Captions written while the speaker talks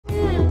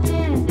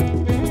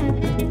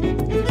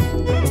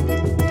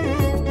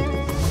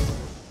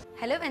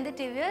Hello Vendhar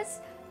viewers,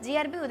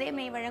 GRB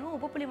உதயமே வழங்கும்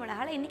உப்பு புளி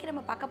மிளகால இன்னைக்கு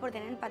நம்ம பார்க்க போறது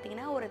என்னன்னு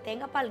பாத்தீங்கன்னா ஒரு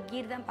தேங்காய் பால்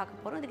கீர் தான்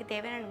பார்க்க போறோம். இதுக்கு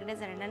தேவையான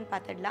ingredients என்னன்னு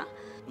பார்த்துடலாம்.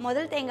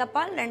 முதல் தேங்காய்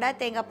பால், இரண்டாவது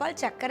தேங்காய் பால்,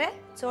 சக்கரை,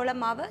 சோள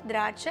மாவு,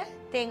 திராட்சை,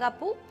 தேங்காய்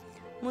பூ,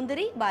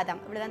 முந்திரி,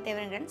 பாதாம். இப்படி தான்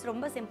தேவையான ingredients.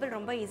 ரொம்ப சிம்பிள்,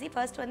 ரொம்ப ஈஸி.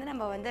 ஃபர்ஸ்ட் வந்து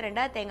நம்ம வந்து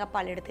இரண்டாவது தேங்காய்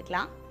பால்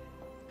எடுத்துக்கலாம்.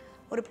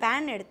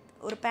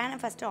 ஒரு pan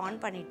ஃபர்ஸ்ட்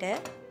ஆன் பண்ணிட்டு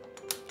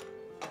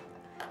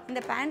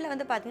இந்த panல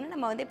வந்து பாத்தீங்கன்னா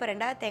நம்ம வந்து இப்போ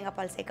இரண்டாவது தேங்காய்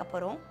பால் சேர்க்க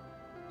போறோம்.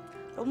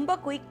 ரொம்ப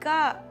குயிக்கா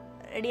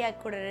ரெடி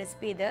ஆகக்கூடிய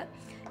ரெசிபி இது.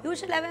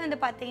 யூசுவலாகவே வந்து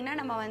பார்த்தீங்கன்னா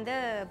நம்ம வந்து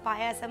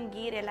பாயாசம்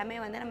கீர் எல்லாமே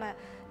வந்து நம்ம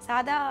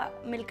சாதா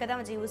மில்கை தான்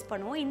வச்சு யூஸ்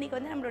பண்ணுவோம். இன்றைக்கி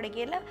வந்து நம்மளோட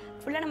கீரில்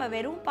ஃபுல்லாக நம்ம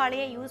வெறும்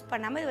பாலையே யூஸ்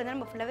பண்ணாமல் இது வந்து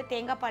நம்ம ஃபுல்லாகவே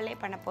தேங்காய் பாலே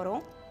பண்ண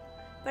போகிறோம்.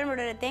 இப்போ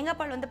நம்மளோட தேங்காய்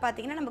பால் வந்து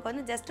பார்த்திங்கன்னா நமக்கு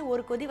வந்து ஜஸ்ட்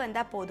ஒரு கொதி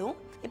வந்தால் போதும்.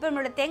 இப்போ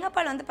நம்மளோட தேங்காய்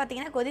பால் வந்து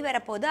பார்த்திங்கன்னா கொதி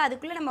வரப்போகுது.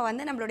 அதுக்குள்ளே நம்ம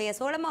வந்து நம்மளுடைய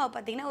சோள மாவை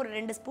பார்த்திங்கன்னா ஒரு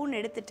 2 ஸ்பூன்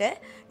எடுத்துகிட்டு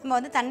நம்ம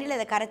வந்து தண்ணியில்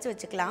இதை கரைச்சி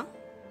வச்சுக்கலாம்.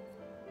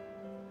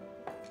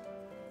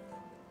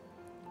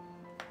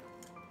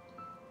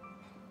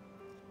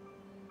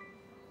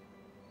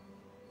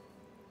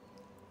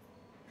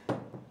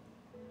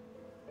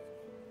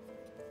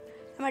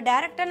 நம்ம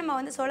டைரெக்டாக நம்ம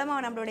வந்து சோள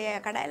மாவு நம்மளுடைய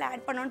கடாயில்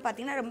ஆட் பண்ணோன்னு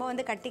பார்த்தீங்கன்னா ரொம்ப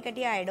வந்து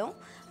கட்டி ஆகிடும்.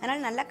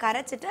 அதனால் நல்லா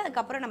கரைச்சிட்டு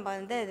அதுக்கப்புறம் நம்ம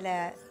வந்து இதில்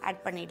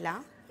ஆட்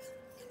பண்ணிடலாம்.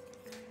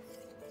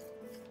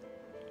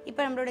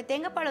 இப்போ நம்மளுடைய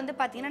தேங்காய் பால் வந்து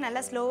பார்த்திங்கன்னா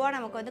நல்லா ஸ்லோவாக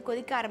நமக்கு வந்து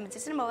கொதிக்க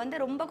ஆரம்பிச்சிச்சு. நம்ம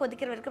வந்து ரொம்ப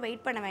கொதிக்கிற வரைக்கும்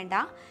வெயிட் பண்ண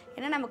வேண்டாம்,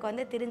 ஏன்னா நமக்கு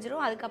வந்து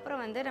திரிஞ்சிரும்.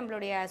 அதுக்கப்புறம் வந்து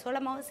நம்மளுடைய சோள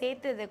மாவும்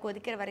சேர்த்து இது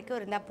கொதிக்கிற வரைக்கும்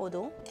இருந்தால்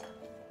போதும்.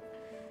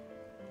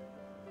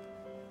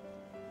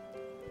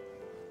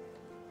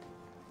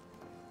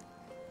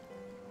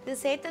 இது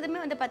சேர்த்ததுமே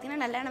வந்து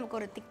பார்த்திங்கன்னா நல்லா நமக்கு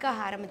ஒரு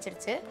திக்காக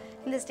ஆரம்பிச்சிருச்சு.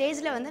 இந்த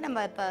ஸ்டேஜில் வந்து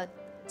நம்ம இப்போ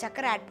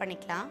சக்கரை ஆட்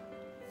பண்ணிக்கலாம்.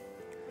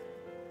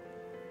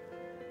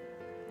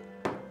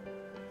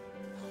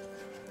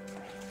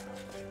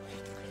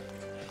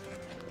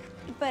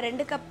 இப்போ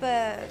 2 கப்பு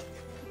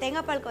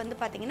தேங்காய் பாலுக்கு வந்து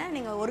பார்த்திங்கன்னா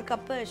நீங்கள் 1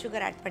 கப்பு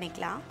சுகர் ஆட்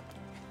பண்ணிக்கலாம்.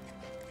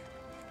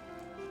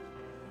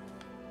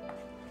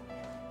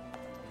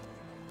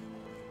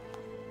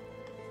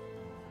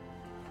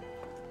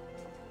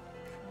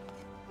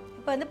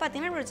 இப்போ வந்து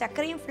பார்த்திங்கன்னா நம்மளோட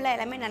சர்க்கரையும் ஃபுல்லாக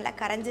எல்லாமே நல்லா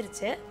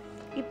கரைஞ்சிருச்சு.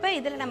 இப்போ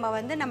இதில் நம்ம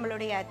வந்து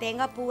நம்மளுடைய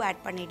தேங்காய் பூ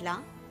ஆட்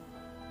பண்ணிடலாம்.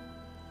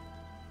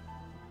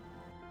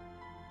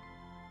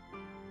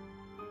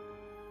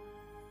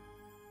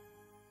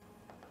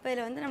 இப்போ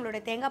இதில் வந்து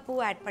நம்மளுடைய தேங்காய் பூ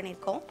ஆட்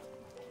பண்ணியிருக்கோம்.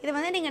 இதை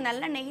வந்து நீங்கள்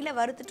நல்லா நெய்யில்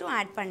வறுத்துட்டும்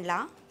ஆட்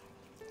பண்ணலாம்.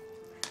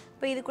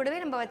 இப்போ இது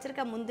கூடவே நம்ம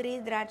வச்சுருக்க முந்திரி,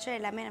 திராட்சை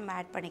எல்லாமே நம்ம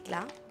ஆட்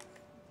பண்ணிக்கலாம்.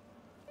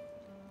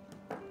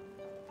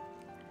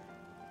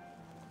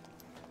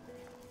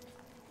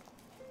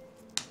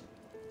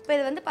 இப்போ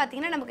இது வந்து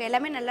பார்த்திங்கன்னா நமக்கு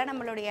எல்லாமே நல்லா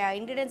நம்மளுடைய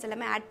இன்க்ரீடியன்ஸ்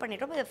எல்லாமே ஆட்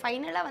பண்ணிட்டோம். இது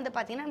ஃபைனலாக வந்து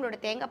பார்த்திங்கன்னா நம்மளோட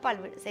தேங்காய்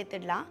பால்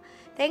சேர்த்துடலாம்.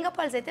 தேங்காய்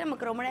பால் சேர்த்து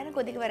நமக்கு ரொம்ப நேரம்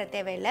கொதிக்க வர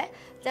தேவையில்லை.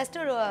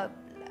 ஜஸ்ட் ஒரு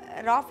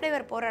ரா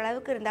ஃப்ளேவர் போகிற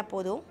அளவுக்கு இருந்தால்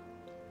போதும்.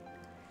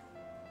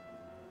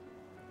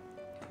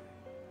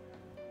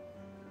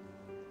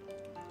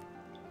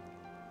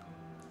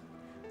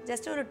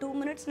 ஜஸ்ட் ஒரு 2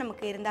 மினிட்ஸ்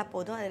நமக்கு இருந்தால்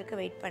போதும்.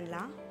 அதற்கு வெயிட்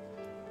பண்ணலாம்.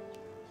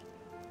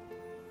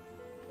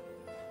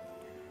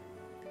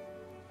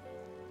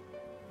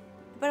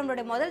 இப்போ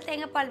நம்மளோட முதல்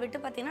தேங்காய் பால் விட்டு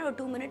பார்த்திங்கன்னா ஒரு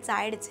 2 மினிட்ஸ்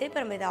ஆகிடுச்சு. இப்போ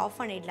நம்ம இதை ஆஃப்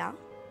பண்ணிடலாம்.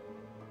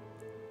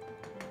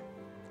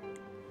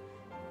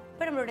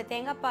 இப்போ நம்மளோட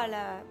தேங்காய் பால்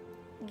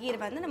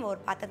கீர் வந்து நம்ம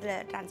ஒரு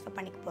பாத்திரத்தில் ட்ரான்ஸ்ஃபர்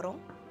பண்ணிக்க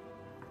போகிறோம்.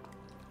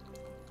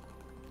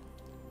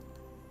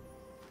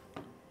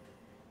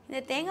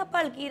 இந்த தேங்காய்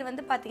பால் கீர்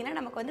வந்து பார்த்திங்கன்னா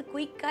நமக்கு வந்து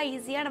குயிக்காக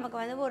ஈஸியாக நமக்கு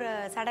வந்து ஒரு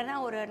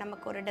சடனாக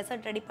நமக்கு ஒரு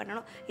டெசர்ட் ரெடி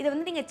பண்ணணும். இதை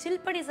வந்து நீங்கள்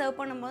சில் பண்ணி சர்வ்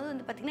பண்ணும்போது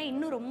வந்து பார்த்திங்கன்னா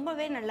இன்னும்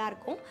ரொம்பவே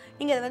நல்லாயிருக்கும்.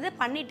 நீங்கள் இதை வந்து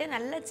பண்ணிவிட்டு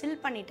நல்லா சில்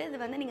பண்ணிவிட்டு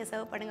இது வந்து நீங்கள்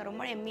சர்வ் பண்ணுங்கள்,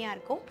 ரொம்ப எம்மியாக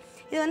இருக்கும்.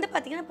 இது வந்து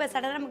பார்த்திங்கன்னா இப்போ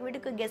சடனாக நமக்கு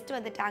வீட்டுக்கு கெஸ்ட்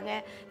வந்துட்டாங்க,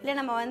 இல்லை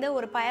நம்ம வந்து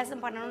ஒரு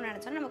பாயாசம் பண்ணணும்னு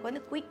நினச்சோம், நமக்கு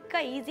வந்து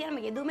குயிக்காக ஈஸியாக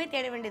நம்ம எதுவுமே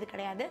தேட வேண்டியது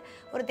கிடையாது.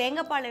 ஒரு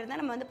தேங்காய் பால்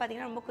இருந்தால் நம்ம வந்து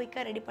பார்த்திங்கன்னா ரொம்ப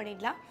குயிக்காக ரெடி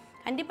பண்ணிடலாம்.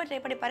 கண்டிப்பாக ட்ரை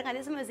பண்ணி பாருங்கள்.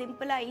 அதே சமயம்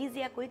சிம்பிளாக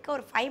ஈஸியாக குயிக்காக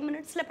ஒரு 5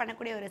 மினிட்ஸில்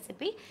பண்ணக்கூடிய ஒரு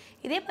ரெசிபி.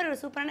 இதே மாதிரி ஒரு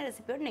சூப்பரான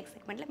ரெசிபியோடு நெக்ஸ்ட்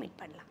செக்மெண்ட்டில் மீட்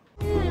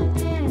பண்ணலாம்.